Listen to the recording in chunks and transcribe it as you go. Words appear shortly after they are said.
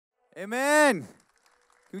Amen.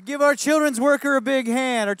 We give our children's worker a big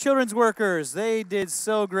hand. Our children's workers, they did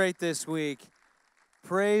so great this week.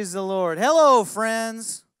 Praise the Lord. Hello,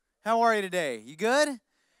 friends. How are you today? You good?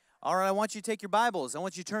 All right, I want you to take your Bibles. I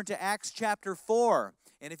want you to turn to Acts chapter 4.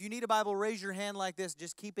 And if you need a Bible, raise your hand like this.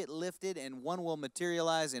 Just keep it lifted, and one will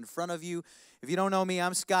materialize in front of you. If you don't know me,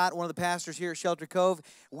 I'm Scott, one of the pastors here at Shelter Cove.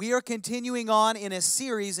 We are continuing on in a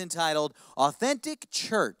series entitled Authentic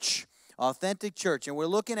Church. Authentic Church. And we're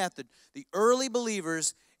looking at the early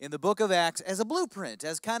believers in the book of Acts as a blueprint,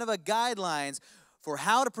 as kind of a guidelines for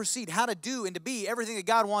how to proceed, how to do and to be everything that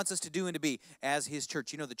God wants us to do and to be as His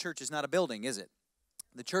church. You know, the church is not a building, is it?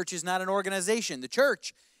 The church is not an organization. The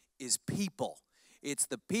church is people. It's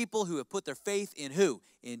the people who have put their faith in who?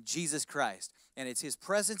 In Jesus Christ. And it's His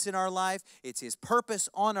presence in our life, it's His purpose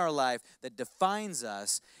on our life that defines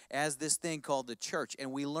us as this thing called the church.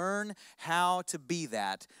 And we learn how to be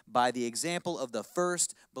that by the example of the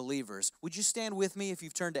first believers. Would you stand with me if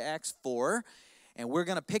you've turned to Acts 4? And we're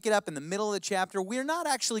going to pick it up in the middle of the chapter. We're not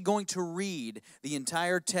actually going to read the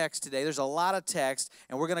entire text today. There's a lot of text,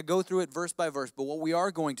 and we're going to go through it verse by verse. But what we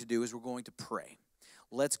are going to do is we're going to pray.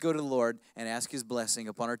 Let's go to the Lord and ask His blessing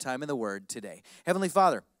upon our time in the Word today. Heavenly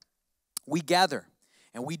Father, we gather,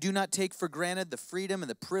 and we do not take for granted the freedom and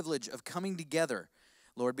the privilege of coming together,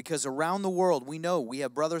 Lord, because around the world we know we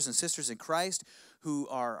have brothers and sisters in Christ who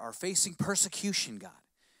are facing persecution, God,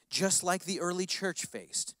 just like the early church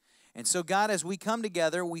faced. And so, God, as we come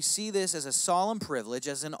together, we see this as a solemn privilege,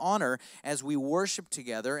 as an honor, as we worship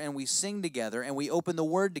together and we sing together and we open the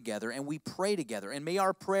Word together and we pray together. And may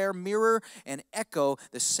our prayer mirror and echo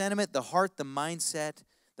the sentiment, the heart, the mindset,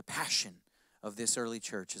 the passion of this early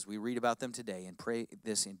church as we read about them today and pray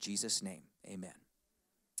this in Jesus' name. Amen.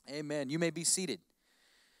 Amen. You may be seated.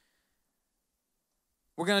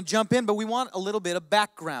 We're going to jump in, but we want a little bit of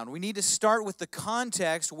background. We need to start with the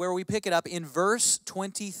context where we pick it up in verse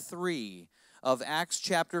 23 of Acts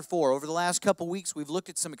chapter 4. Over the last couple weeks, we've looked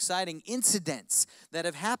at some exciting incidents that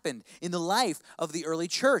have happened in the life of the early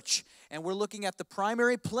church. And we're looking at the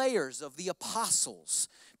primary players of the apostles,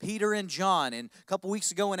 Peter and John. And a couple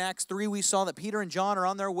weeks ago in Acts 3, we saw that Peter and John are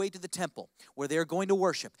on their way to the temple where they're going to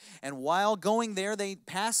worship. And while going there, they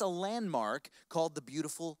pass a landmark called the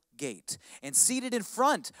Beautiful Gate. And seated in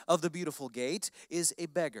front of the Beautiful Gate is a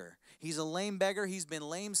beggar. He's a lame beggar. He's been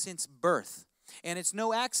lame since birth. And it's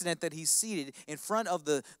no accident that he's seated in front of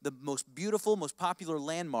the most beautiful, most popular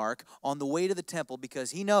landmark on the way to the temple,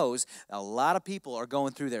 because he knows a lot of people are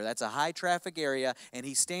going through there. That's a high traffic area, and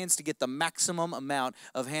he stands to get the maximum amount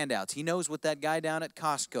of handouts. He knows what that guy down at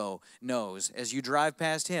Costco knows as you drive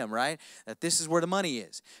past him, right? That this is where the money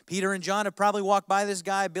is. Peter and John have probably walked by this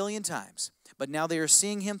guy a billion times. But now they are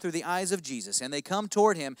seeing him through the eyes of Jesus. And they come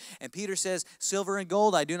toward him. And Peter says, "Silver and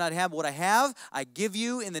gold I do not have. What I have, I give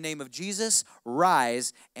you in the name of Jesus.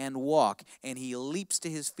 Rise and walk." And he leaps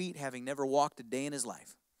to his feet, having never walked a day in his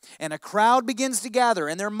life. And a crowd begins to gather.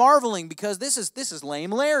 And they're marveling because this is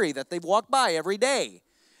lame Larry that they've walked by every day.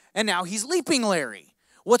 And now he's leaping Larry.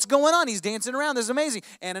 What's going on? He's dancing around. This is amazing.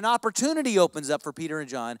 And an opportunity opens up for Peter and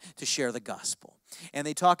John to share the gospel. And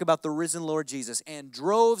they talk about the risen Lord Jesus. And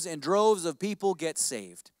droves of people get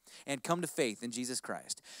saved and come to faith in Jesus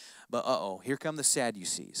Christ. But here come the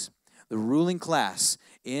Sadducees, the ruling class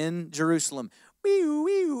in Jerusalem.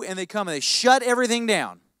 And they come and they shut everything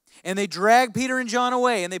down. And they drag Peter and John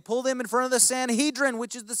away. And they pull them in front of the Sanhedrin,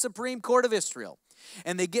 which is the Supreme Court of Israel.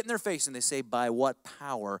 And they get in their face and they say, "By what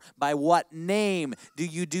power, by what name do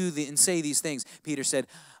you do and say these things?" Peter said,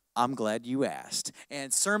 "I'm glad you asked."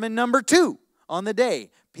 And sermon number 2 on the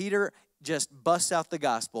day, Peter just busts out the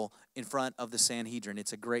gospel in front of the Sanhedrin.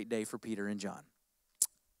 It's a great day for Peter and John.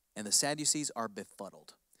 And the Sadducees are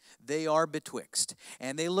befuddled. They are betwixt.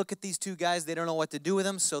 And they look at these two guys. They don't know what to do with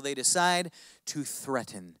them, so they decide to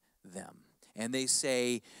threaten them. And they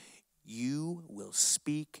say, "You will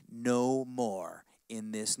speak no more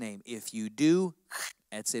in this name. If you do,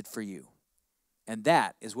 that's it for you." And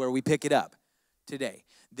that is where we pick it up today.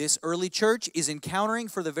 This early church is encountering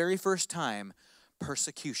for the very first time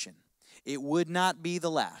persecution. It would not be the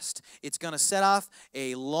last. It's going to set off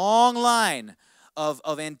a long line of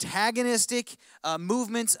antagonistic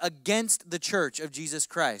movements against the church of Jesus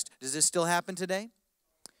Christ. Does this still happen today?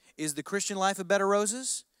 Is the Christian life a bed of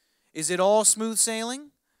roses? Is it all smooth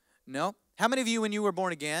sailing? No. How many of you, when you were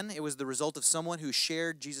born again, it was the result of someone who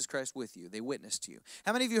shared Jesus Christ with you? They witnessed to you.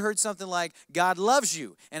 How many of you heard something like, God loves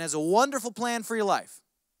you and has a wonderful plan for your life?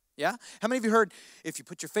 Yeah? How many of you heard, if you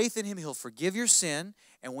put your faith in Him, He'll forgive your sin,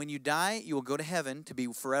 and when you die, you will go to heaven to be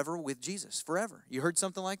forever with Jesus, forever? You heard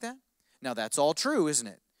something like that? Now, that's all true, isn't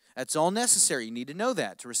it? That's all necessary. You need to know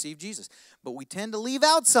that to receive Jesus. But we tend to leave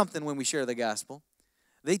out something when we share the gospel.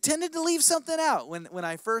 They tended to leave something out when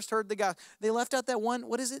I first heard the gospel. They left out that one,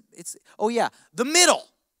 what is it? The middle.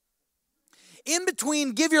 In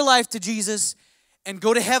between give your life to Jesus and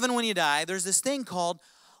go to heaven when you die, there's this thing called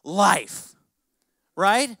life,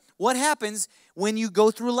 right? What happens when you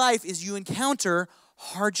go through life is you encounter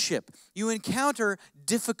hardship. You encounter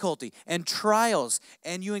difficulty and trials,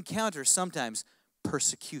 and you encounter sometimes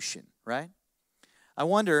persecution, right? I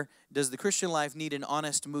wonder, does the Christian life need an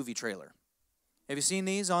honest movie trailer? Have you seen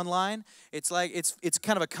these online? It's like it's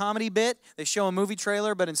kind of a comedy bit. They show a movie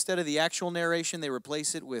trailer, but instead of the actual narration, they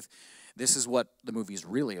replace it with, this is what the movie's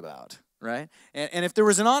really about, right? And if there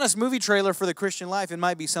was an honest movie trailer for the Christian life, it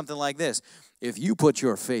might be something like this. If you put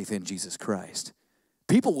your faith in Jesus Christ,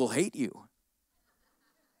 people will hate you.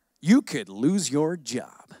 You could lose your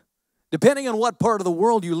job. Depending on what part of the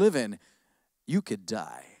world you live in, you could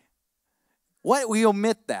die. We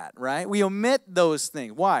omit that, right? We omit those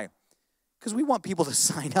things. Why? Because we want people to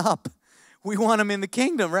sign up. We want them in the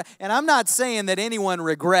kingdom, right? And I'm not saying that anyone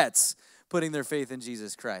regrets putting their faith in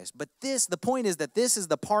Jesus Christ. But the point is that this is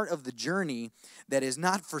the part of the journey that is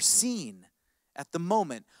not foreseen at the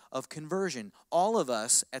moment of conversion. All of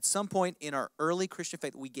us, at some point in our early Christian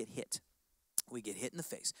faith, we get hit. We get hit in the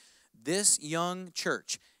face. This young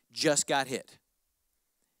church just got hit.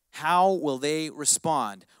 How will they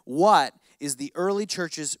respond? What is the early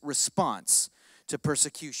church's response to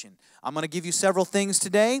persecution? I'm going to give you several things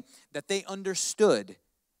today that they understood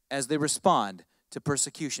as they respond to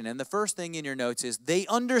persecution. And the first thing in your notes is they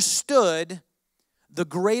understood the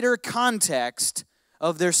greater context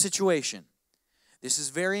of their situation. This is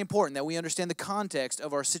very important that we understand the context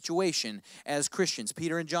of our situation as Christians.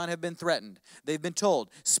 Peter and John have been threatened. They've been told,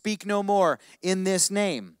 speak no more in this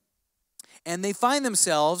name. And they find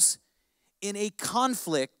themselves in a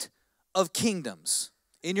conflict of kingdoms.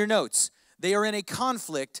 In your notes, they are in a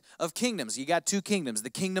conflict of kingdoms. You got two kingdoms, the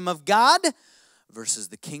kingdom of God versus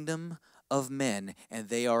the kingdom of men, and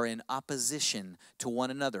they are in opposition to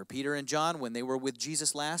one another. Peter and John, when they were with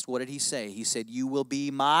Jesus last, what did he say? He said, you will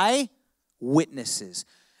be my witnesses.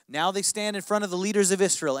 Now they stand in front of the leaders of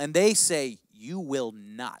Israel, and they say, you will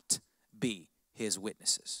not be his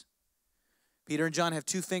witnesses. Peter and John have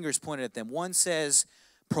two fingers pointed at them. One says,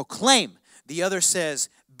 proclaim. The other says,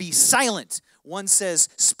 be silent. One says,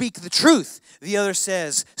 speak the truth. The other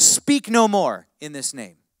says, speak no more in this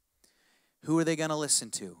name. Who are they going to listen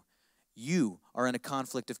to? You are in a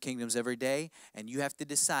conflict of kingdoms every day, and you have to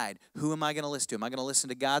decide, who am I going to listen to? Am I going to listen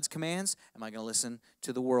to God's commands? Am I going to listen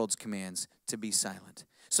to the world's commands to be silent?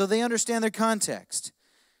 So they understand their context.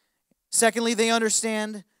 Secondly, they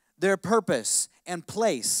understand their purpose and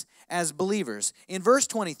place as believers. In verse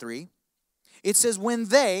 23, it says, when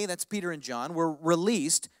they, that's Peter and John, were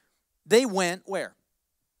released, they went where?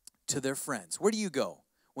 To their friends. Where do you go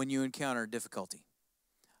when you encounter difficulty?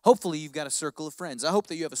 Hopefully you've got a circle of friends. I hope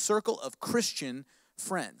that you have a circle of Christian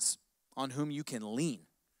friends on whom you can lean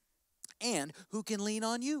and who can lean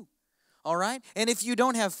on you. All right? And if you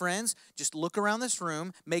don't have friends, just look around this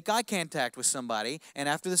room, make eye contact with somebody, and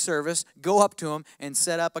after the service, go up to them and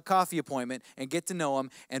set up a coffee appointment and get to know them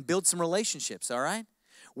and build some relationships, all right?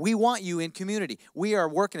 We want you in community. We are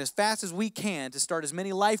working as fast as we can to start as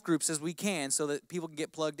many life groups as we can so that people can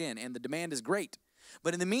get plugged in, and the demand is great.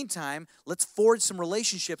 But in the meantime, let's forge some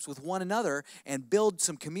relationships with one another and build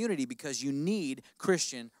some community because you need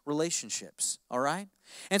Christian relationships, all right?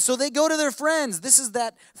 And so they go to their friends. This is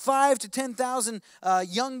that 5,000 to 10,000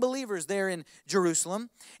 young believers there in Jerusalem.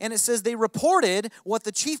 And it says they reported what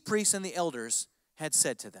the chief priests and the elders had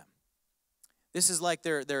said to them. This is like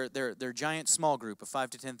their giant small group of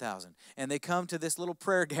 5,000 to 10,000. And they come to this little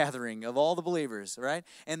prayer gathering of all the believers, right?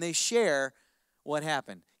 And they share what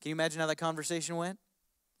happened. Can you imagine how that conversation went?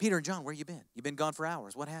 Peter and John, where you been? You've been gone for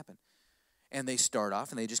hours. What happened? And they start off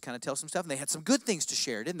and they just kind of tell some stuff. And they had some good things to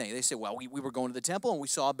share, didn't they? They said, well, we were going to the temple and we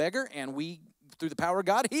saw a beggar and we, through the power of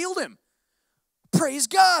God, healed him. Praise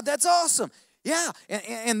God. That's awesome. Yeah.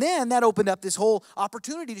 And then that opened up this whole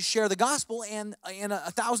opportunity to share the gospel and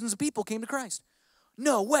thousands of people came to Christ.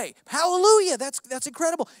 No way. Hallelujah. That's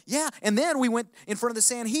incredible. Yeah. And then we went in front of the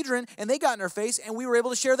Sanhedrin and they got in our face and we were able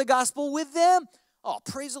to share the gospel with them. Oh,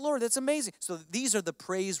 praise the Lord. That's amazing. So these are the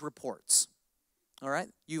praise reports. All right?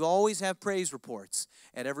 You always have praise reports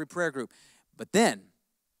at every prayer group. But then,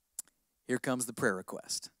 here comes the prayer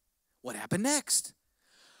request. What happened next?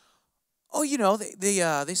 Oh,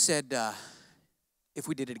 they said if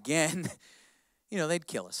we did it again, they'd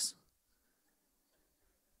kill us.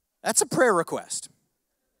 That's a prayer request.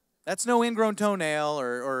 That's no ingrown toenail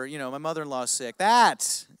or my mother-in-law's sick. They're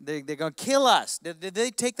going to kill us. Did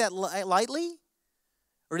they take that lightly?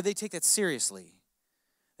 Or did they take that seriously?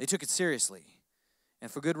 They took it seriously. And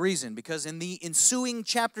for good reason, because in the ensuing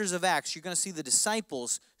chapters of Acts, you're going to see the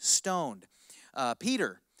disciples stoned.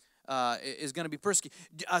 Peter is going to be persecuted.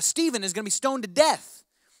 Stephen is going to be stoned to death.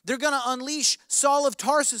 They're going to unleash Saul of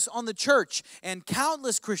Tarsus on the church, and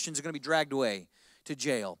countless Christians are going to be dragged away to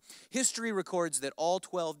jail. History records that all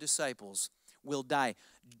 12 disciples will die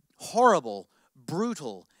horrible,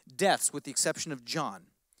 brutal deaths, with the exception of John,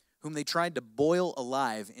 whom they tried to boil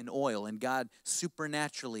alive in oil, and God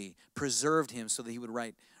supernaturally preserved him so that he would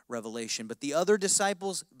write Revelation. But the other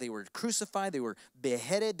disciples, they were crucified, they were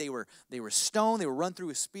beheaded, they were stoned, they were run through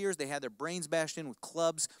with spears, they had their brains bashed in with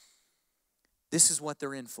clubs. This is what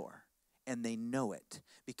they're in for, and they know it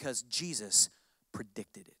because Jesus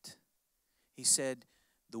predicted it. He said,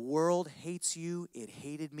 the world hates you, it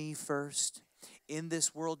hated me first. In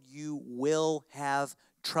this world you will have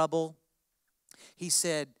trouble. He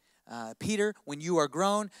said, Peter, when you are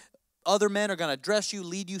grown, other men are going to dress you,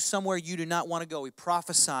 lead you somewhere you do not want to go. He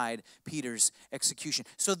prophesied Peter's execution.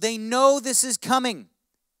 So they know this is coming.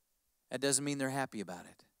 That doesn't mean they're happy about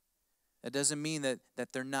it. That doesn't mean that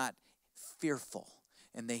they're not fearful.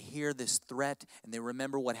 And they hear this threat, and they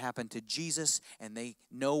remember what happened to Jesus, and they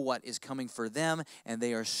know what is coming for them, and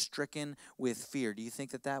they are stricken with fear. Do you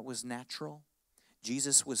think that was natural?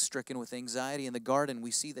 Jesus was stricken with anxiety in the garden.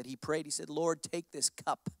 We see that he prayed. He said, Lord, take this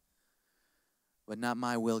cup, but not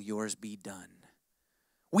my will, yours be done.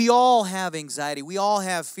 We all have anxiety. We all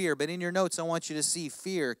have fear. But in your notes, I want you to see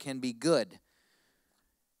fear can be good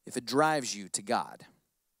if it drives you to God.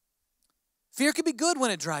 Fear can be good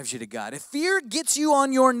when it drives you to God. If fear gets you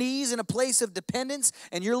on your knees in a place of dependence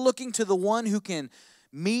and you're looking to the one who can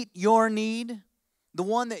meet your need, the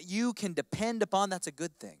one that you can depend upon, that's a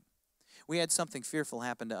good thing. We had something fearful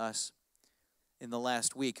happen to us in the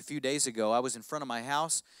last week. A few days ago, I was in front of my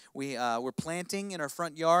house. We were planting in our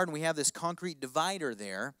front yard, and we have this concrete divider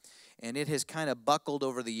there, and it has kind of buckled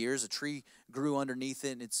over the years. A tree grew underneath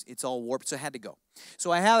it, and it's all warped, so I had to go.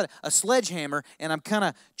 So I have a sledgehammer, and I'm kind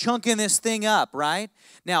of chunking this thing up, right?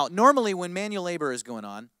 Now, normally when manual labor is going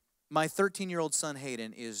on, my 13-year-old son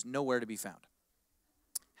Hayden is nowhere to be found.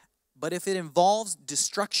 But if it involves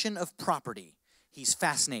destruction of property, he's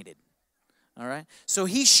fascinated. All right? So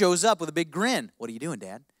he shows up with a big grin. What are you doing,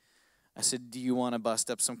 Dad? I said, do you want to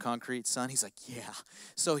bust up some concrete, son? He's like, yeah.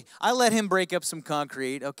 So I let him break up some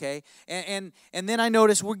concrete, okay? And then I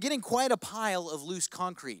noticed we're getting quite a pile of loose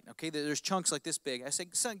concrete, okay? There's chunks like this big. I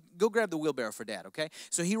said, son, go grab the wheelbarrow for Dad, okay?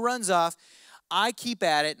 So he runs off. I keep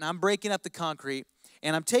at it, and I'm breaking up the concrete,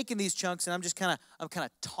 and I'm taking these chunks, and I'm kind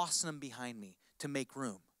of tossing them behind me to make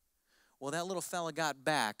room. Well, that little fella got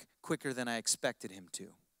back quicker than I expected him to.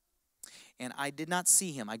 And I did not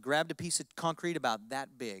see him. I grabbed a piece of concrete about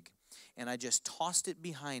that big, and I just tossed it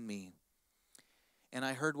behind me. And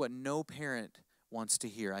I heard what no parent wants to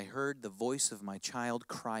hear. I heard the voice of my child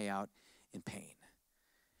cry out in pain.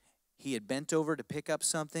 He had bent over to pick up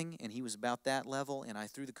something, and he was about that level, and I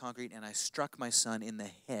threw the concrete, and I struck my son in the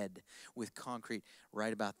head with concrete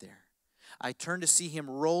right about there. I turned to see him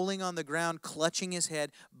rolling on the ground, clutching his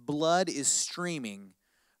head. Blood is streaming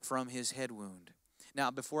from his head wound. Now,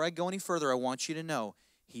 before I go any further, I want you to know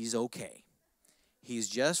he's okay. He's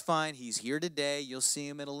just fine. He's here today. You'll see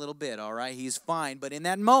him in a little bit, all right? He's fine. But in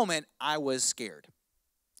that moment, I was scared.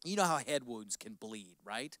 You know how head wounds can bleed,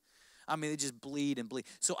 right? I mean, they just bleed and bleed.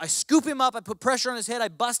 So I scoop him up. I put pressure on his head. I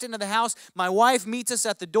bust into the house. My wife meets us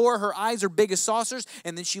at the door. Her eyes are big as saucers.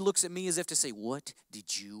 And then she looks at me as if to say, what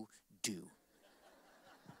did you do?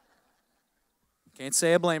 Can't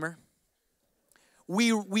say I blame her.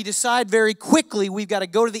 We decide very quickly we've got to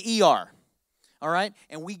go to the ER, all right?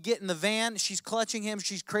 And we get in the van. She's clutching him.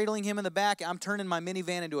 She's cradling him in the back. I'm turning my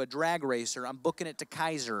minivan into a drag racer. I'm booking it to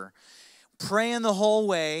Kaiser, praying the whole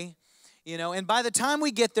way, And by the time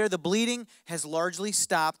we get there, the bleeding has largely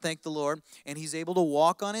stopped, thank the Lord, and he's able to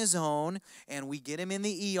walk on his own, and we get him in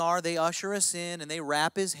the ER. They usher us in, and they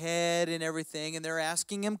wrap his head and everything, and they're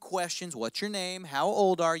asking him questions. What's your name? How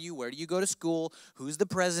old are you? Where do you go to school? Who's the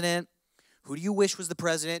president? Who do you wish was the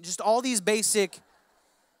president? Just all these basic.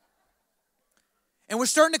 And we're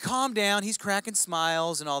starting to calm down. He's cracking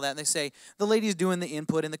smiles and all that. And they say, the lady's doing the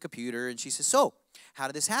input in the computer. And she says, so, how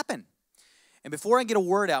did this happen? And before I get a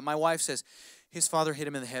word out, my wife says, his father hit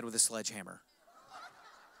him in the head with a sledgehammer.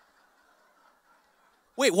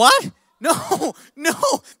 Wait, what? No.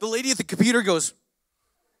 The lady at the computer goes.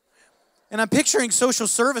 And I'm picturing social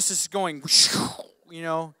services going,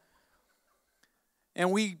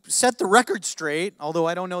 And we set the record straight, although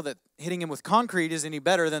I don't know that hitting him with concrete is any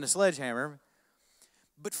better than a sledgehammer.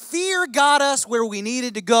 But fear got us where we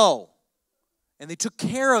needed to go. And they took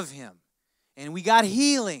care of him. And we got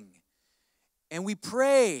healing. And we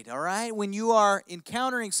prayed, all right? When you are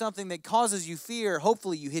encountering something that causes you fear,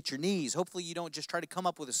 hopefully you hit your knees. Hopefully you don't just try to come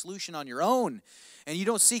up with a solution on your own. And you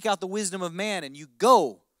don't seek out the wisdom of man. And you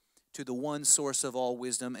go to the one source of all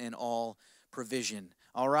wisdom and all provision,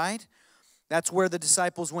 all right? That's where the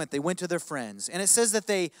disciples went. They went to their friends. And it says that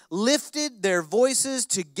they lifted their voices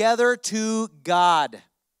together to God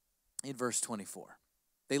in verse 24.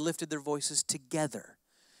 They lifted their voices together.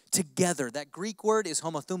 Together. That Greek word is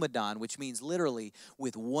homothumadon, which means literally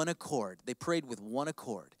with one accord. They prayed with one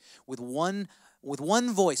accord, with one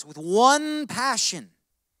voice, with one passion.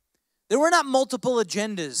 There were not multiple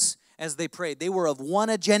agendas as they prayed. They were of one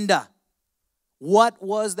agenda. What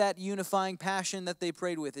was that unifying passion that they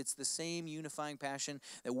prayed with? It's the same unifying passion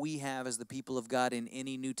that we have as the people of God in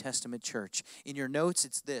any New Testament church. In your notes,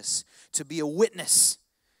 it's this: to be a witness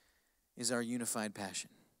is our unified passion.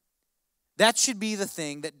 That should be the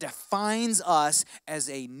thing that defines us as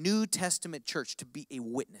a New Testament church, to be a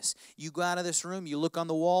witness. You go out of this room, you look on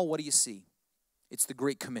the wall, what do you see? It's the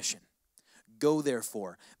Great Commission. Go,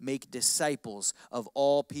 therefore, make disciples of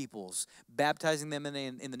all peoples, baptizing them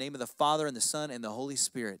in the name of the Father and the Son and the Holy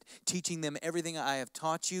Spirit, teaching them everything I have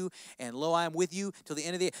taught you, and lo, I am with you till the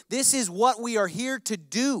end of the age. This is what we are here to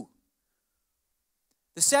do.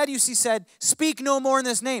 The Sadducees said, speak no more in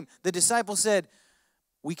this name. The disciples said,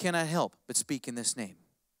 we cannot help but speak in this name.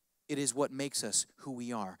 It is what makes us who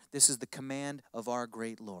we are. This is the command of our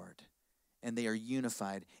great Lord. And they are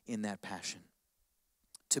unified in that passion.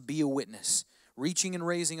 To be a witness, reaching and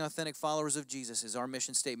raising authentic followers of Jesus is our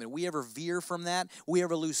mission statement. We ever veer from that, we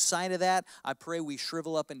ever lose sight of that, I pray we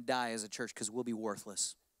shrivel up and die as a church because we'll be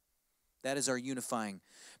worthless. That is our unifying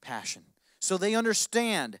passion. So they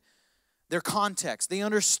understand their context. They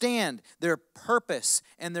understand their purpose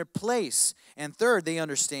and their place. And third, they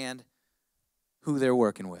understand who they're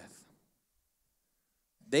working with.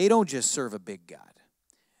 They don't just serve a big God.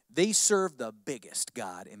 They serve the biggest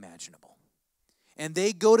God imaginable. And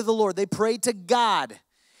they go to the Lord. They pray to God.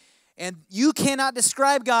 And you cannot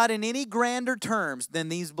describe God in any grander terms than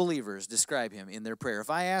these believers describe him in their prayer. If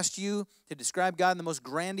I asked you to describe God in the most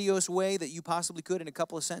grandiose way that you possibly could in a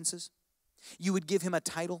couple of sentences, you would give him a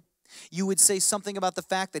title. You would say something about the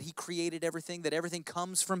fact that he created everything, that everything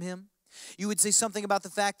comes from him. You would say something about the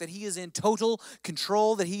fact that he is in total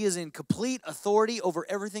control, that he is in complete authority over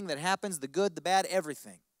everything that happens, the good, the bad,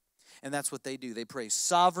 everything. And that's what they do. They pray,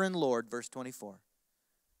 Sovereign Lord, verse 24.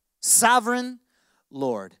 Sovereign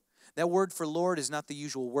Lord. That word for Lord is not the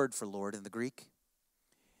usual word for Lord in the Greek.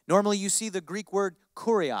 Normally you see the Greek word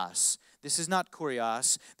kurios. This is not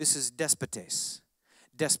kurios. This is despotes.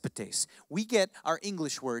 Despotes. We get our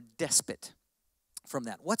English word despot from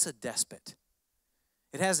that. What's a despot?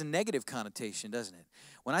 It has a negative connotation, doesn't it?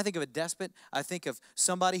 When I think of a despot, I think of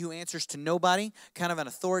somebody who answers to nobody, kind of an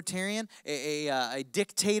authoritarian, a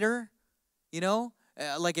dictator, you know,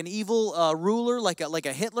 like an evil ruler, like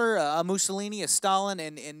a Hitler, a Mussolini, a Stalin,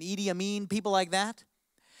 and Idi Amin, people like that.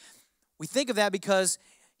 We think of that because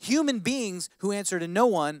human beings who answer to no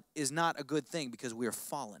one is not a good thing because we are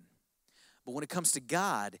fallen. But when it comes to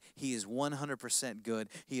God, he is 100% good.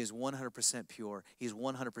 He is 100% pure. He is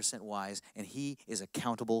 100% wise. And he is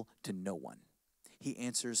accountable to no one. He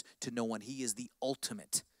answers to no one. He is the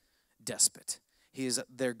ultimate despot. He is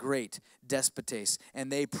their great despotes.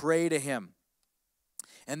 And they pray to him.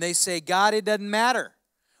 And they say, God, it doesn't matter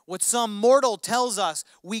what some mortal tells us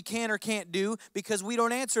we can or can't do because we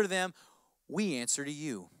don't answer to them. We answer to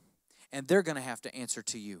you. And they're going to have to answer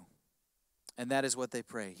to you. And that is what they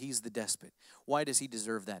pray. He's the despot. Why does he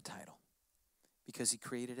deserve that title? Because he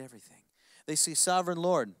created everything. They say, Sovereign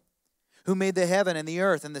Lord, who made the heaven and the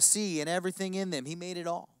earth and the sea and everything in them. He made it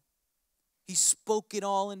all. He spoke it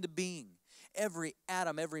all into being. Every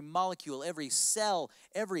atom, every molecule, every cell,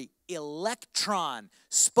 every electron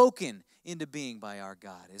spoken into being by our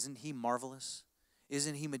God. Isn't he marvelous?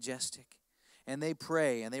 Isn't he majestic? And they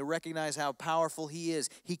pray and they recognize how powerful he is.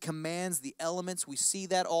 He commands the elements. We see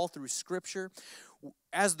that all through Scripture.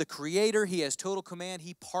 As the creator, he has total command.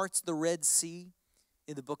 He parts the Red Sea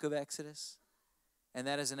in the book of Exodus. And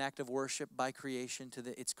that is an act of worship by creation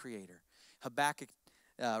to its creator. Habakkuk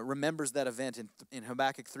remembers that event in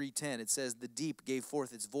Habakkuk 3:10. It says, the deep gave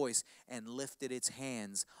forth its voice and lifted its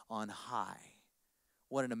hands on high.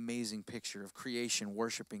 What an amazing picture of creation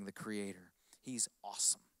worshiping the creator. He's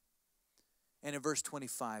awesome. And in verse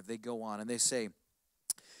 25, they go on and they say,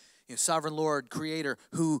 Sovereign Lord, Creator,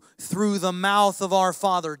 who through the mouth of our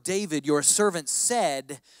father David, your servant,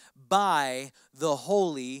 said by the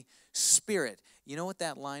Holy Spirit. You know what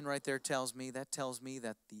that line right there tells me? That tells me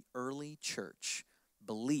that the early church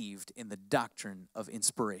believed in the doctrine of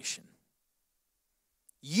inspiration.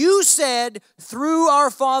 You said through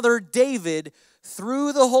our father David,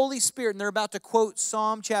 through the Holy Spirit, and they're about to quote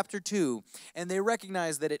Psalm chapter 2, and they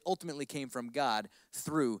recognize that it ultimately came from God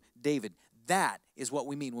through David. That is what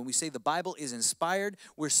we mean. When we say the Bible is inspired,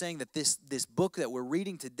 we're saying that this book that we're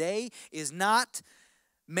reading today is not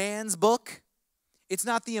man's book. It's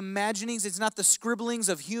not the imaginings. It's not the scribblings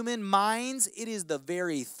of human minds. It is the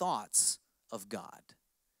very thoughts of God.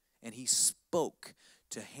 And he spoke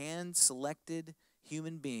to hand-selected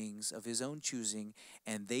human beings of his own choosing,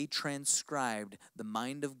 and they transcribed the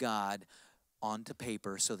mind of God onto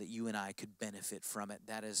paper so that you and I could benefit from it.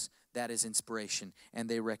 That is inspiration, and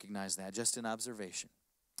they recognize that. Just an observation.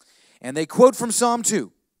 And they quote from Psalm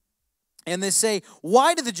 2, and they say,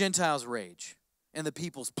 "Why do the Gentiles rage, and the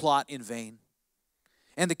peoples plot in vain?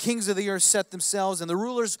 And the kings of the earth set themselves, and the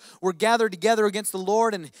rulers were gathered together against the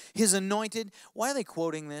Lord and his anointed." Why are they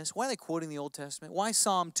quoting this? Why are they quoting the Old Testament? Why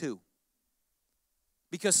Psalm 2?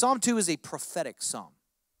 Because Psalm 2 is a prophetic psalm.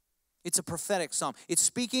 It's a prophetic psalm. It's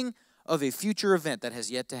speaking of a future event that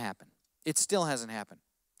has yet to happen. It still hasn't happened.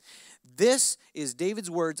 This is David's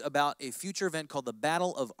words about a future event called the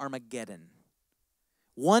Battle of Armageddon.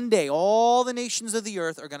 One day, all the nations of the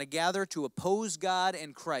earth are going to gather to oppose God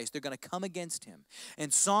and Christ. They're going to come against him.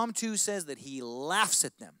 And Psalm 2 says that he laughs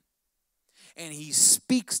at them, and he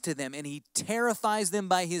speaks to them, and he terrifies them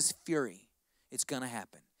by his fury. It's going to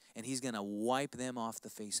happen. And he's going to wipe them off the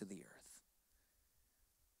face of the earth.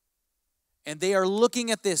 And they are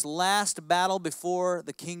looking at this last battle before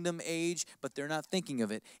the kingdom age, but they're not thinking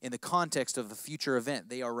of it in the context of the future event.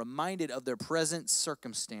 They are reminded of their present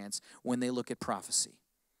circumstance when they look at prophecy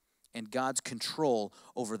and God's control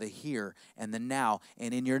over the here and the now.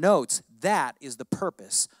 And in your notes, that is the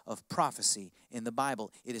purpose of prophecy in the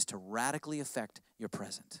Bible. It is to radically affect your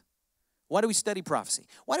present. Why do we study prophecy?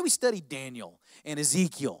 Why do we study Daniel and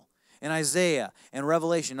Ezekiel and Isaiah and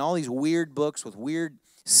Revelation, all these weird books with weird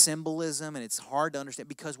symbolism, and it's hard to understand?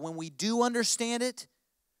 Because when we do understand it,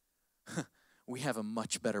 we have a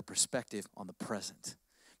much better perspective on the present,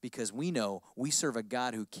 because we know we serve a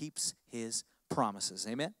God who keeps his promises.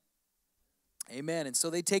 Amen? Amen. And so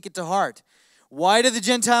they take it to heart. Why do the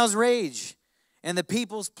Gentiles rage and the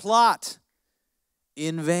peoples plot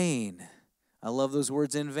in vain? I love those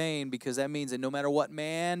words, in vain, because that means that no matter what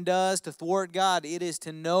man does to thwart God, it is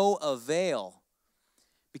to no avail.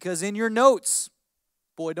 Because in your notes,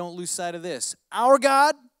 boy, don't lose sight of this. Our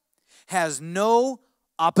God has no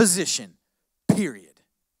opposition, period.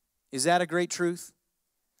 Is that a great truth?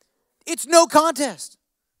 It's no contest.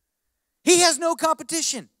 He has no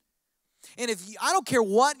competition. And I don't care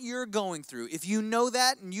what you're going through, if you know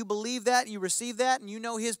that and you believe that and you receive that and you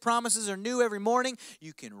know his promises are new every morning,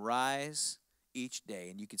 you can rise each day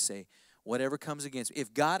and you can say, whatever comes against me,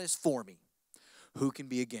 if God is for me, who can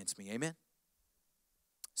be against me? Amen?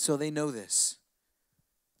 So they know this.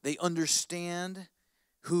 They understand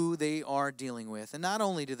who they are dealing with. And not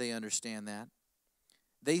only do they understand that,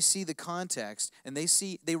 they see the context and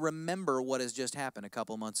they remember what has just happened a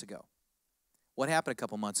couple months ago. What happened a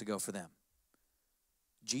couple months ago for them?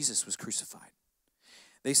 Jesus was crucified.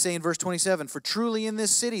 They say in verse 27, "For truly in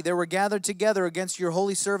this city there were gathered together against your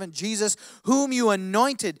holy servant Jesus, whom you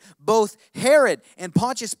anointed, both Herod and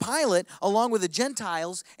Pontius Pilate, along with the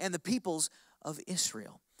Gentiles and the peoples of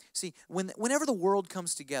Israel." See, whenever the world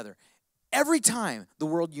comes together, every time the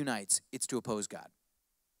world unites, it's to oppose God.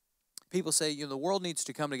 People say, the world needs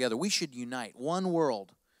to come together. We should unite, one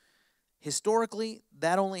world. Historically,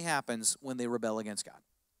 that only happens when they rebel against God.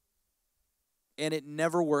 And it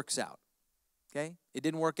never works out. Okay? It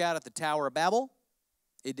didn't work out at the Tower of Babel.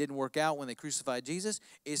 It didn't work out when they crucified Jesus.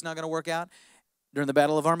 It's not going to work out during the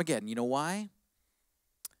Battle of Armageddon. You know why?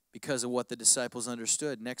 Because of what the disciples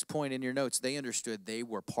understood. Next point in your notes, they understood they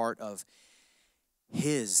were part of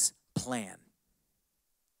his plan.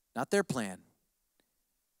 Not their plan.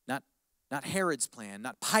 Not Herod's plan.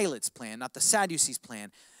 Not Pilate's plan. Not the Sadducees'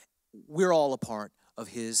 plan. We're all a part of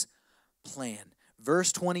his plan.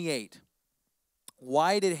 Verse 28.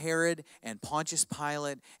 Why did Herod and Pontius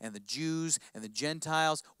Pilate and the Jews and the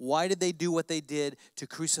Gentiles, why did they do what they did to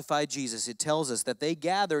crucify Jesus? It tells us that they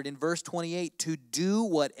gathered in verse 28 to do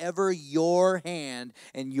whatever your hand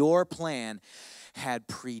and your plan had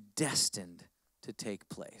predestined to take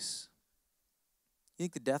place. You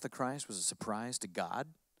think the death of Christ was a surprise to God?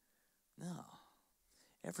 No.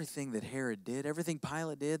 Everything that Herod did, everything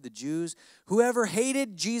Pilate did, the Jews, whoever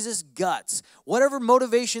hated Jesus' guts, whatever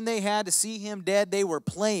motivation they had to see him dead, they were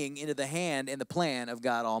playing into the hand and the plan of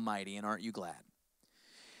God Almighty. And aren't you glad?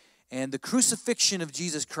 And the crucifixion of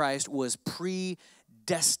Jesus Christ was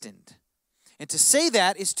predestined. And to say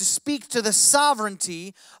that is to speak to the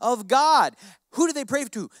sovereignty of God. Who did they pray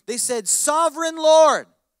to? They said, Sovereign Lord.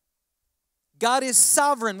 God is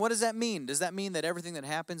sovereign. What does that mean? Does that mean that everything that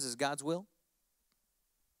happens is God's will?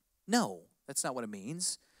 No, that's not what it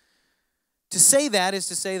means. To say that is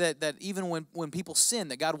to say that even when people sin,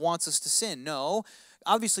 that God wants us to sin. No,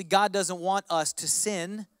 obviously God doesn't want us to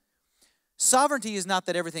sin. Sovereignty is not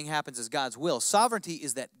that everything happens as God's will. Sovereignty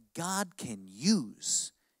is that God can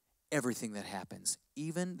use everything that happens,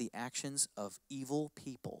 even the actions of evil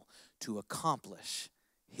people, to accomplish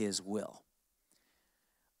His will.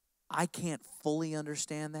 I can't fully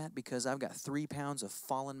understand that because I've got 3 pounds of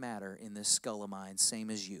fallen matter in this skull of mine, same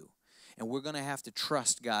as you. And we're going to have to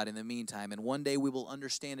trust God in the meantime. And one day we will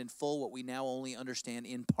understand in full what we now only understand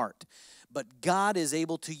in part. But God is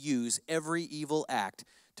able to use every evil act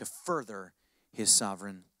to further His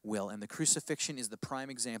sovereign will. And the crucifixion is the prime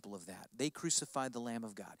example of that. They crucified the Lamb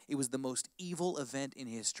of God. It was the most evil event in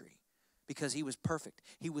history because He was perfect.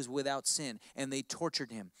 He was without sin. And they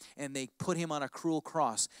tortured Him. And they put Him on a cruel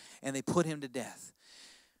cross. And they put Him to death.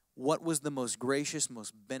 What was the most gracious,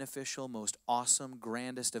 most beneficial, most awesome,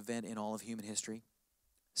 grandest event in all of human history?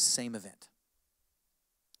 Same event.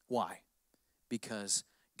 Why? Because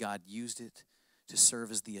God used it to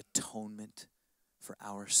serve as the atonement for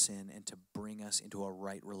our sin and to bring us into a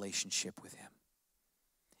right relationship with Him.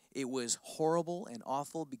 It was horrible and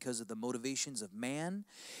awful because of the motivations of man.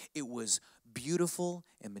 It was beautiful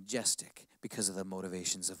and majestic because of the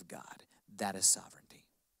motivations of God. That is sovereignty.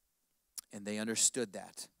 And they understood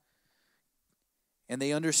that. And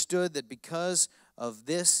they understood that because of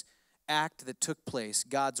this act that took place,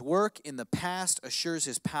 God's work in the past assures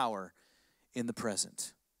His power in the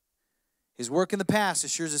present. His work in the past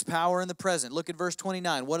assures His power in the present. Look at verse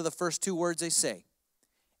 29. What are the first 2 words they say?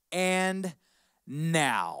 And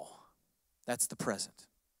now. That's the present.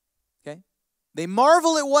 Okay? They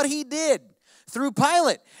marvel at what He did through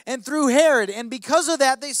Pilate and through Herod. And because of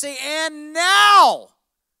that, they say, and now,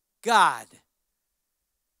 God.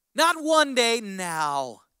 Not one day,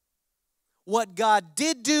 now. What God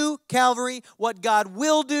did do, Calvary, what God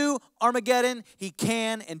will do, Armageddon, He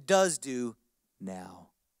can and does do now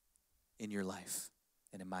in your life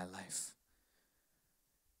and in my life.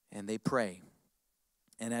 And they pray.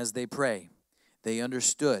 And as they pray, they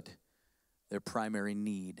understood their primary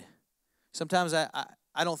need. Sometimes I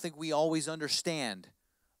don't think we always understand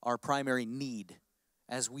our primary need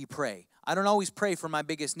as we pray. I don't always pray for my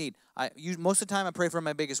biggest need. Most of the time I pray for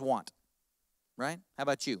my biggest want. Right? How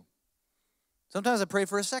about you? Sometimes I pray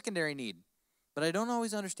for a secondary need, but I don't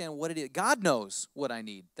always understand what it is. God knows what I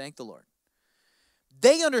need. Thank the Lord.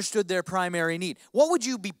 They understood their primary need. What would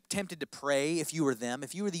you be tempted to pray if you were them?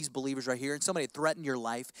 If you were these believers right here and somebody threatened your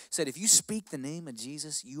life, said, if you speak the name of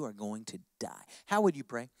Jesus, you are going to die. How would you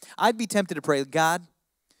pray? I'd be tempted to pray, God,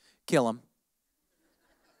 kill him.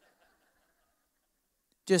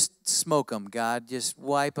 Just smoke them, God. Just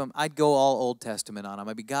wipe them. I'd go all Old Testament on them.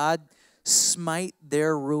 I'd be, God, smite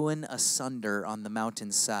their ruin asunder on the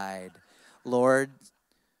mountainside. Lord,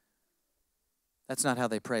 that's not how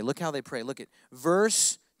they pray. Look how they pray. Look at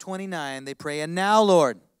verse 29. They pray, and now,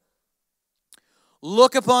 Lord,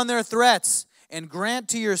 look upon their threats and grant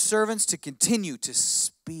to your servants to continue to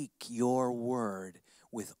speak your word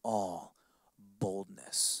with all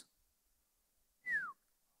boldness.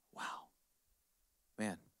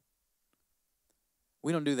 Man,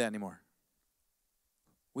 we don't do that anymore.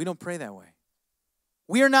 We don't pray that way.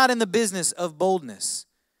 We are not in the business of boldness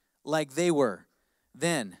like they were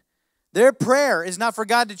then. Their prayer is not for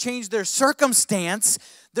God to change their circumstance.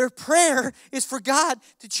 Their prayer is for God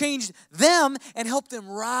to change them and help them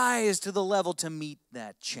rise to the level to meet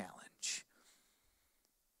that challenge.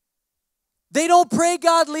 They don't pray,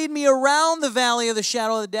 God, lead me around the valley of the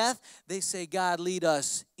shadow of death. They say, God, lead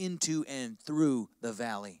us into and through the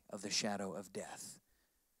valley of the shadow of death.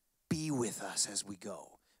 Be with us as we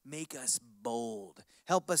go. Make us bold.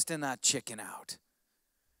 Help us to not chicken out.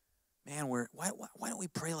 Man, why don't we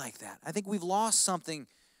pray like that? I think we've lost something,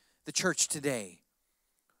 the church today.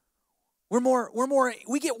 What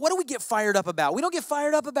do we get fired up about? We don't get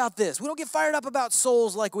fired up about this. We don't get fired up about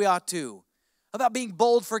souls like we ought to. About being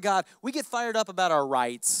bold for God. We get fired up about our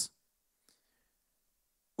rights.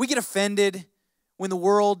 We get offended when the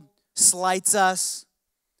world slights us.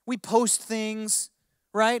 We post things,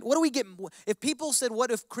 right? What do we get? If people said,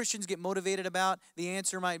 what if Christians get motivated about? The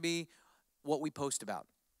answer might be what we post about,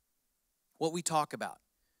 what we talk about.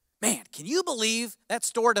 Man, can you believe that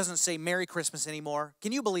store doesn't say Merry Christmas anymore?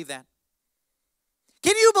 Can you believe that?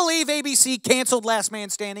 Can you believe ABC canceled Last Man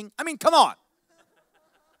Standing? I mean, come on.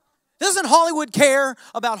 Doesn't Hollywood care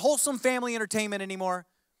about wholesome family entertainment anymore?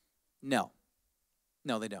 No.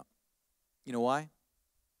 No, they don't. You know why?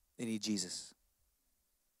 They need Jesus.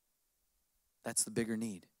 That's the bigger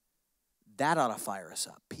need. That ought to fire us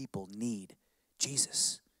up. People need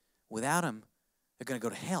Jesus. Without him, they're going to go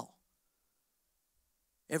to hell.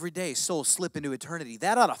 Every day, souls slip into eternity.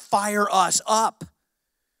 That ought to fire us up.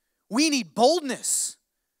 We need boldness,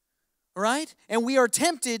 right? And we are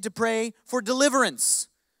tempted to pray for deliverance.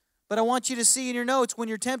 But I want you to see in your notes, when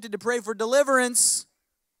you're tempted to pray for deliverance,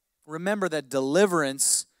 remember that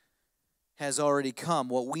deliverance has already come.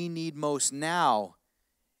 What we need most now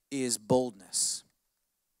is boldness.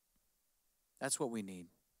 That's what we need.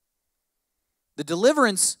 The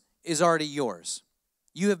deliverance is already yours.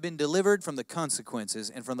 You have been delivered from the consequences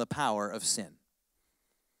and from the power of sin.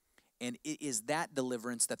 And it is that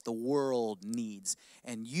deliverance that the world needs.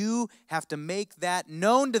 And you have to make that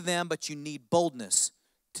known to them, but you need boldness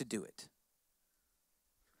to do it.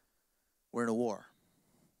 We're in a war.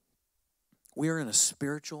 We are in a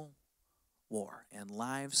spiritual war, and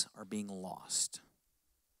lives are being lost.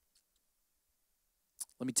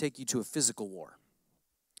 Let me take you to a physical war,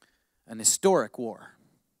 an historic war.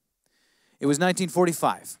 It was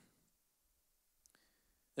 1945.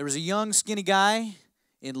 There was a young, skinny guy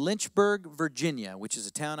in Lynchburg, Virginia, which is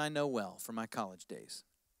a town I know well from my college days.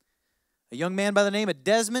 A young man by the name of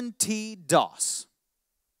Desmond T. Doss.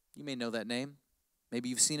 You may know that name. Maybe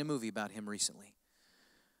you've seen a movie about him recently.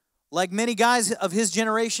 Like many guys of his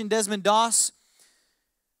generation, Desmond Doss,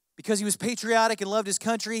 because he was patriotic and loved his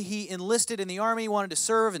country, he enlisted in the army, wanted to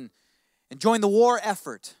serve and join the war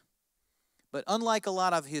effort. But unlike a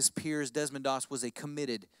lot of his peers, Desmond Doss was a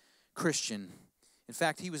committed Christian. In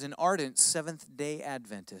fact, he was an ardent Seventh-day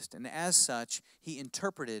Adventist, and as such, he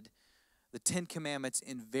interpreted the Ten Commandments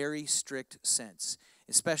in very strict sense,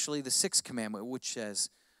 especially the Sixth Commandment, which says,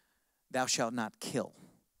 "Thou shalt not kill."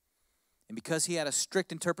 And because he had a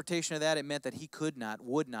strict interpretation of that, it meant that he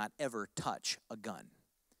would not ever touch a gun,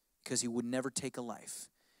 because he would never take a life.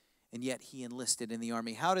 And yet he enlisted in the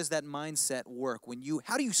army. How does that mindset work?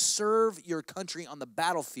 How do you serve your country on the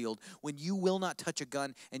battlefield when you will not touch a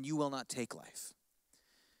gun and you will not take life?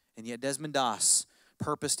 And yet Desmond Doss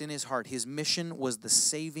purposed in his heart, his mission was the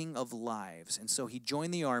saving of lives. And so he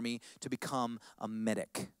joined the army to become a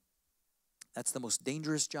medic. That's the most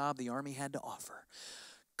dangerous job the army had to offer,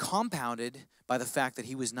 compounded by the fact that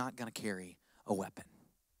he was not going to carry a weapon.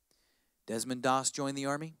 Desmond Doss joined the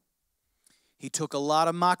army. He took a lot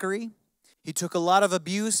of mockery. He took a lot of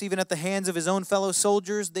abuse, even at the hands of his own fellow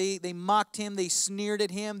soldiers. They mocked him. They sneered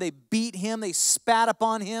at him. They beat him. They spat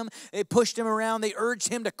upon him. They pushed him around. They urged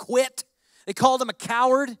him to quit. They called him a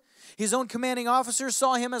coward. His own commanding officers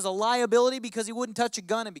saw him as a liability because he wouldn't touch a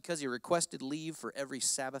gun and because he requested leave for every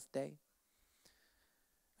Sabbath day.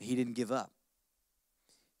 He didn't give up.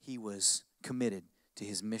 He was committed to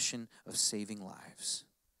his mission of saving lives.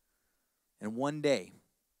 And one day,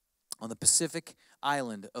 on the Pacific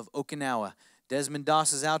island of Okinawa, Desmond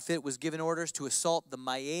Doss's outfit was given orders to assault the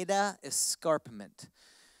Maeda Escarpment,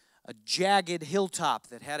 a jagged hilltop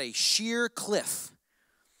that had a sheer cliff.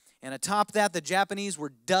 And atop that, the Japanese were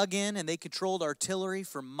dug in, and they controlled artillery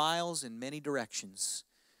for miles in many directions.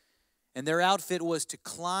 And their outfit was to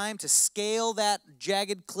climb, to scale that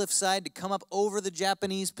jagged cliffside, to come up over the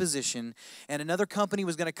Japanese position. And another company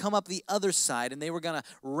was going to come up the other side, and they were going to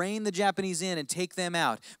rein the Japanese in and take them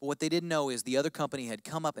out. But what they didn't know is the other company had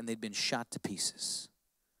come up, and they'd been shot to pieces.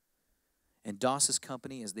 And Doss's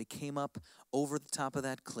company, as they came up over the top of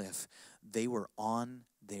that cliff, they were on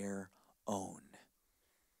their own.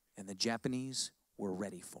 And the Japanese were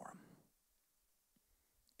ready for them.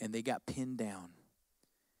 And they got pinned down.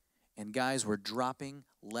 And guys were dropping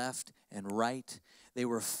left and right. They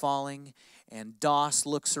were falling. And Doss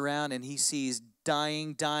looks around and he sees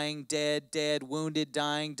dying, dead, wounded,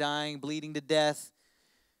 dying, bleeding to death.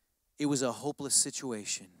 It was a hopeless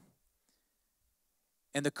situation.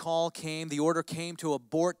 And the call came, the order came to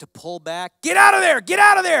abort, to pull back. Get out of there! Get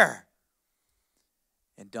out of there!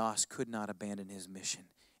 And Doss could not abandon his mission.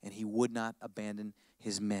 And he would not abandon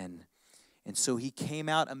his men. And so he came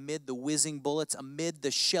out amid the whizzing bullets, amid the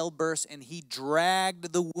shell bursts, and he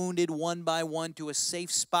dragged the wounded one by one to a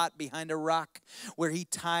safe spot behind a rock where he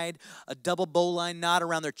tied a double bowline knot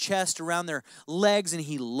around their chest, around their legs, and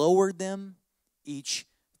he lowered them each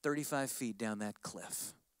 35 feet down that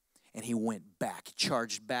cliff. And he went back,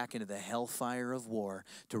 charged back into the hellfire of war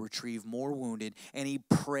to retrieve more wounded, and he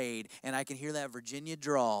prayed. And I can hear that Virginia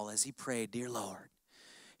drawl as he prayed, "Dear Lord,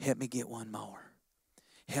 help me get one more.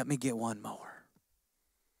 Help me get one more."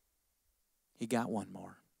 He got one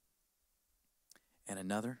more. And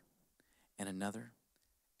another, and another,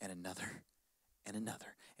 and another and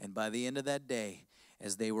another. And by the end of that day,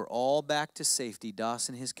 as they were all back to safety, Doss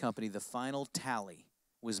and his company, the final tally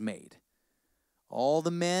was made. All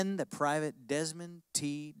the men that Private Desmond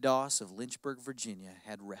T. Doss of Lynchburg, Virginia,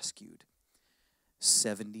 had rescued.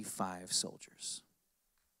 75 soldiers.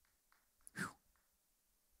 Whew.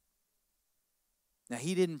 Now,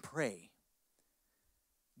 he didn't pray,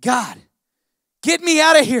 God, get me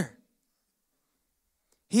out of here.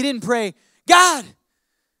 He didn't pray, God,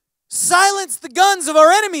 silence the guns of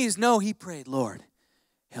our enemies. No, he prayed, Lord,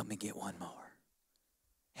 help me get one more.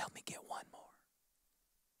 Help me get one more.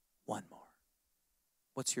 One more.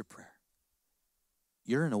 What's your prayer?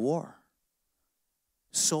 You're in a war.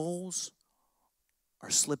 Souls are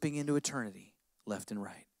slipping into eternity left and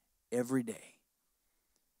right every day.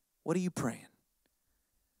 What are you praying?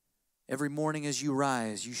 Every morning as you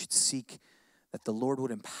rise, you should seek that the Lord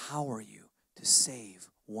would empower you to save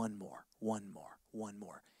one more, one more, one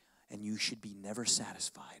more. And you should be never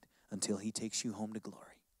satisfied until he takes you home to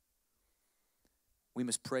glory. We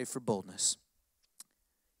must pray for boldness.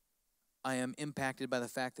 I am impacted by the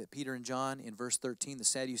fact that Peter and John, in verse 13, the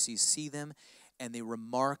Sadducees see them and they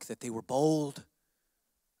remark that they were bold.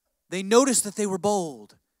 They noticed that they were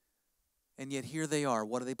bold. And yet here they are.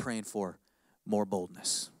 What are they praying for? More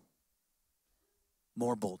boldness.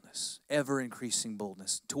 More boldness. Ever-increasing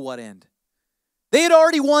boldness. To what end? They had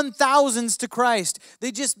already won thousands to Christ.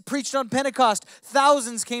 They just preached on Pentecost.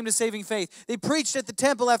 Thousands came to saving faith. They preached at the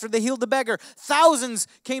temple after they healed the beggar. Thousands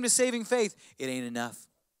came to saving faith. It ain't enough.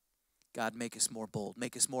 God, make us more bold.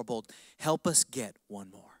 Make us more bold. Help us get one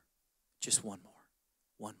more. Just one more.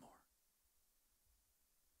 One more.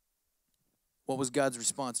 What was God's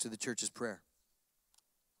response to the church's prayer?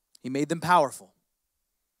 He made them powerful.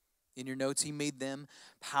 In your notes, he made them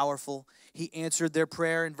powerful. He answered their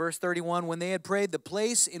prayer in verse 31. When they had prayed, the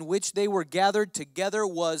place in which they were gathered together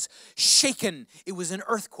was shaken. It was an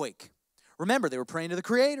earthquake. Remember, they were praying to the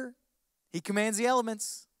Creator. He commands the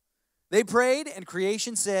elements. They prayed, and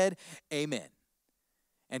creation said, Amen.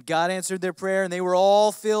 And God answered their prayer, and they were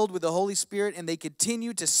all filled with the Holy Spirit, and they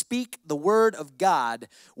continued to speak the word of God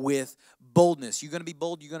with boldness. You're going to be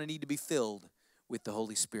bold, you're going to need to be filled with the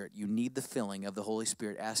Holy Spirit. You need the filling of the Holy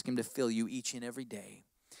Spirit. Ask him to fill you each and every day.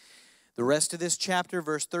 The rest of this chapter,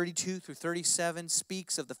 verse 32 through 37,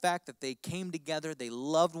 speaks of the fact that they came together, they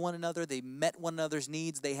loved one another, they met one another's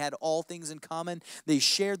needs, they had all things in common, they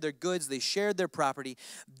shared their goods, they shared their property.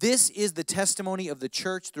 This is the testimony of the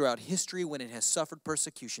church throughout history when it has suffered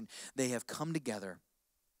persecution. They have come together,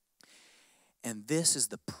 and this is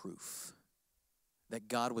the proof that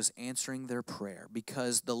God was answering their prayer,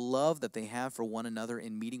 because the love that they have for one another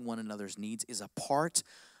in meeting one another's needs is a part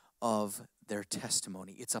of their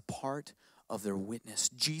testimony. It's a part of their witness.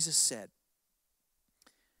 Jesus said,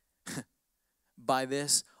 by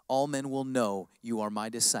this all men will know you are my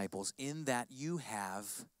disciples, in that you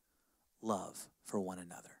have love for one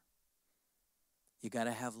another. You got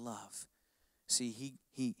to have love. See,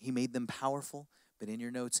 he made them powerful, but in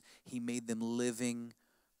your notes, he made them living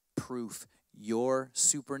proof. Your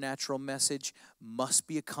supernatural message must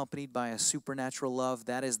be accompanied by a supernatural love.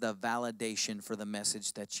 That is the validation for the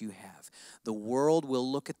message that you have. The world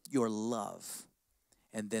will look at your love,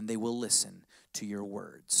 and then they will listen to your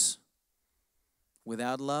words.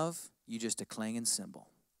 Without love, you're just a clanging cymbal.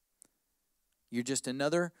 You're just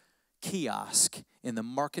another kiosk in the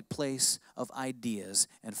marketplace of ideas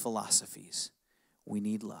and philosophies. We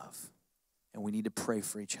need love, and we need to pray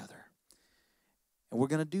for each other. And we're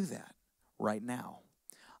going to do that right now.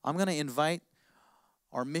 I'm going to invite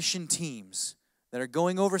our mission teams that are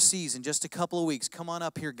going overseas in just a couple of weeks. Come on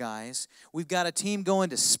up here, guys. We've got a team going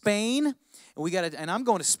to Spain, and I'm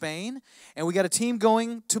going to Spain, and we got a team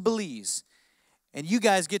going to Belize. And you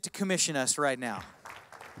guys get to commission us right now.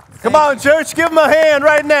 Come on, church, give them a hand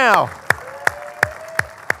right now.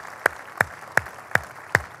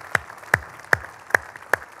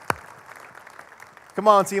 Come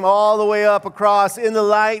on, team, all the way up across in the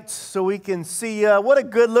lights so we can see you. What a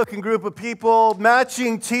good-looking group of people,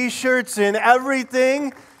 matching T-shirts and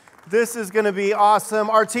everything. This is going to be awesome.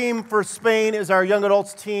 Our team for Spain is our young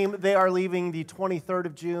adults team. They are leaving the 23rd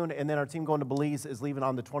of June, and then our team going to Belize is leaving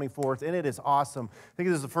on the 24th, and it is awesome. I think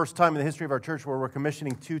this is the first time in the history of our church where we're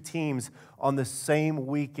commissioning two teams on the same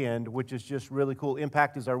weekend, which is just really cool.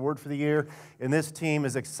 Impact is our word for the year, and this team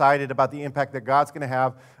is excited about the impact that God's going to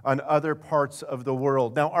have on other parts of the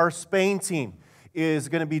world. Now, our Spain team is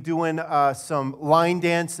going to be doing some line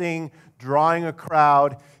dancing, drawing a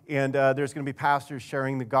crowd, and there's going to be pastors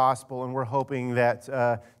sharing the gospel, and we're hoping that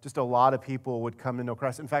just a lot of people would come to know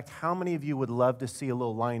Christ. In fact, how many of you would love to see a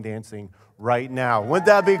little line dancing right now? Wouldn't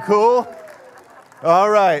that be cool?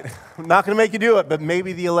 All right. I'm not going to make you do it, but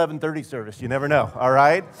maybe the 11:30 service. You never know. All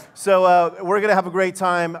right. So we're going to have a great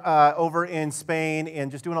time over in Spain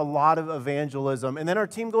and just doing a lot of evangelism. And then our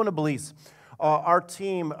team going to Belize. Our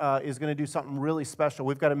team is going to do something really special.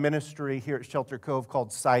 We've got a ministry here at Shelter Cove called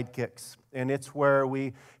Sidekicks, and it's where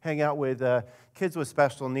we hang out with kids with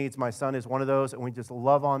special needs. My son is one of those, and we just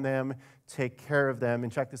love on them, take care of them.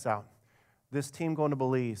 And check this out. This team going to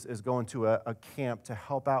Belize is going to a camp to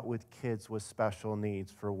help out with kids with special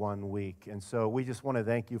needs for 1 week. And so we just want to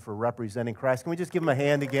thank you for representing Christ. Can we just give them a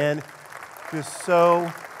hand again? Just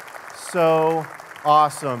so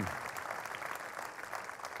awesome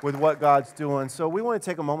with what God's doing. So we want to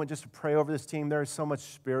take a moment just to pray over this team. There is so much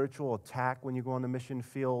spiritual attack when you go on the mission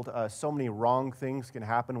field. So many wrong things can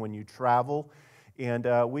happen when you travel. And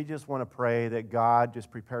we just want to pray that God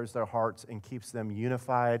just prepares their hearts and keeps them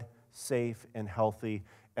unified, safe, and healthy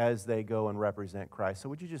as they go and represent Christ. So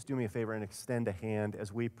would you just do me a favor and extend a hand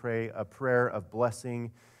as we pray a prayer of blessing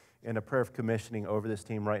and a prayer of commissioning over this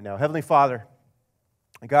team right now. Heavenly Father,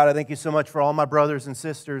 God, I thank you so much for all my brothers and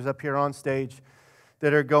sisters up here on stage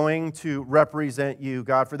that are going to represent you.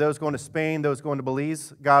 God, for those going to Spain, those going to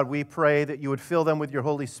Belize, God, we pray that you would fill them with your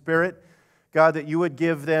Holy Spirit. God, that you would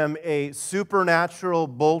give them a supernatural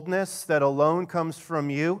boldness that alone comes from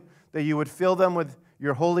you, that you would fill them with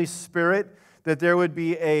your Holy Spirit, that there would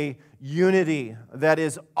be a unity that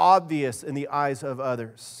is obvious in the eyes of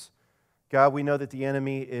others. God, we know that the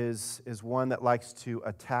enemy is one that likes to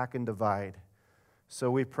attack and divide. So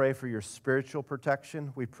we pray for your spiritual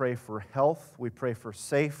protection. We pray for health. We pray for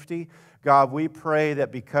safety. God, we pray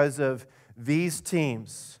that because of these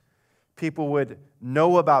teams, people would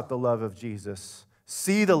know about the love of Jesus,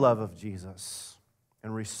 see the love of Jesus,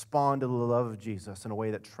 and respond to the love of Jesus in a way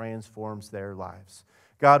that transforms their lives.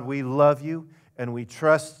 God, we love you, and we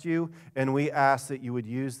trust you, and we ask that you would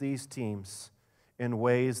use these teams in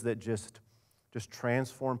ways that just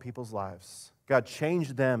transform people's lives. God, change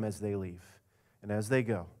them as they leave. And as they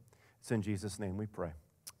go, it's in Jesus' name we pray.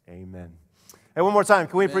 Amen. Hey, one more time,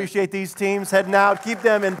 can we appreciate these teams heading out? Keep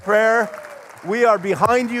them in prayer. We are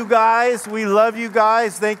behind you guys. We love you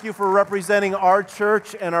guys. Thank you for representing our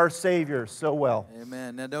church and our Savior so well.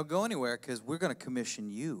 Amen. Now, don't go anywhere because we're going to commission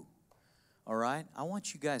you. All right? I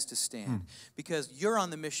want you guys to stand because you're on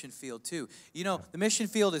the mission field too. You know, the mission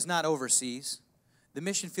field is not overseas. The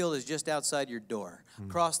mission field is just outside your door.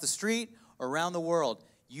 Across the street, around the world.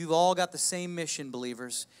 You've all got the same mission,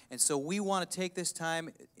 believers. And so we want to take this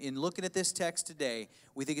time in looking at this text today.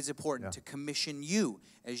 We think it's important to commission you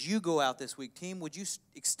as you go out this week. Team, would you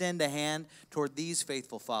extend a hand toward these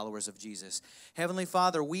faithful followers of Jesus? Heavenly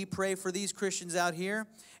Father, we pray for these Christians out here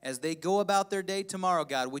as they go about their day tomorrow,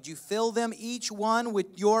 God. Would you fill them, each one,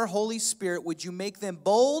 with your Holy Spirit? Would you make them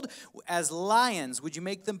bold as lions? Would you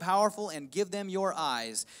make them powerful and give them your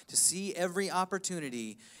eyes to see every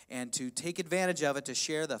opportunity and to take advantage of it to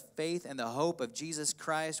share the faith and the hope of Jesus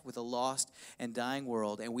Christ with a lost and dying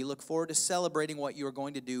world? And we look forward to celebrating what you are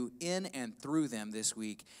going to do in and through them this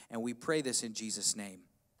week. And we pray this in Jesus' name.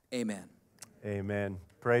 Amen. Amen.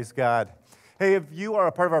 Praise God. Hey, if you are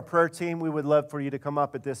a part of our prayer team, we would love for you to come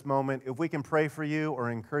up at this moment. If we can pray for you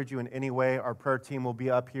or encourage you in any way, our prayer team will be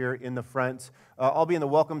up here in the front. I'll be in the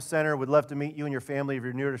Welcome Center. Would love to meet you and your family if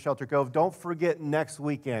you're near to Shelter Cove. Don't forget next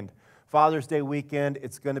weekend. Father's Day weekend.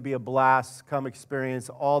 It's going to be a blast. Come experience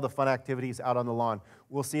all the fun activities out on the lawn.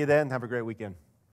 We'll see you then. Have a great weekend.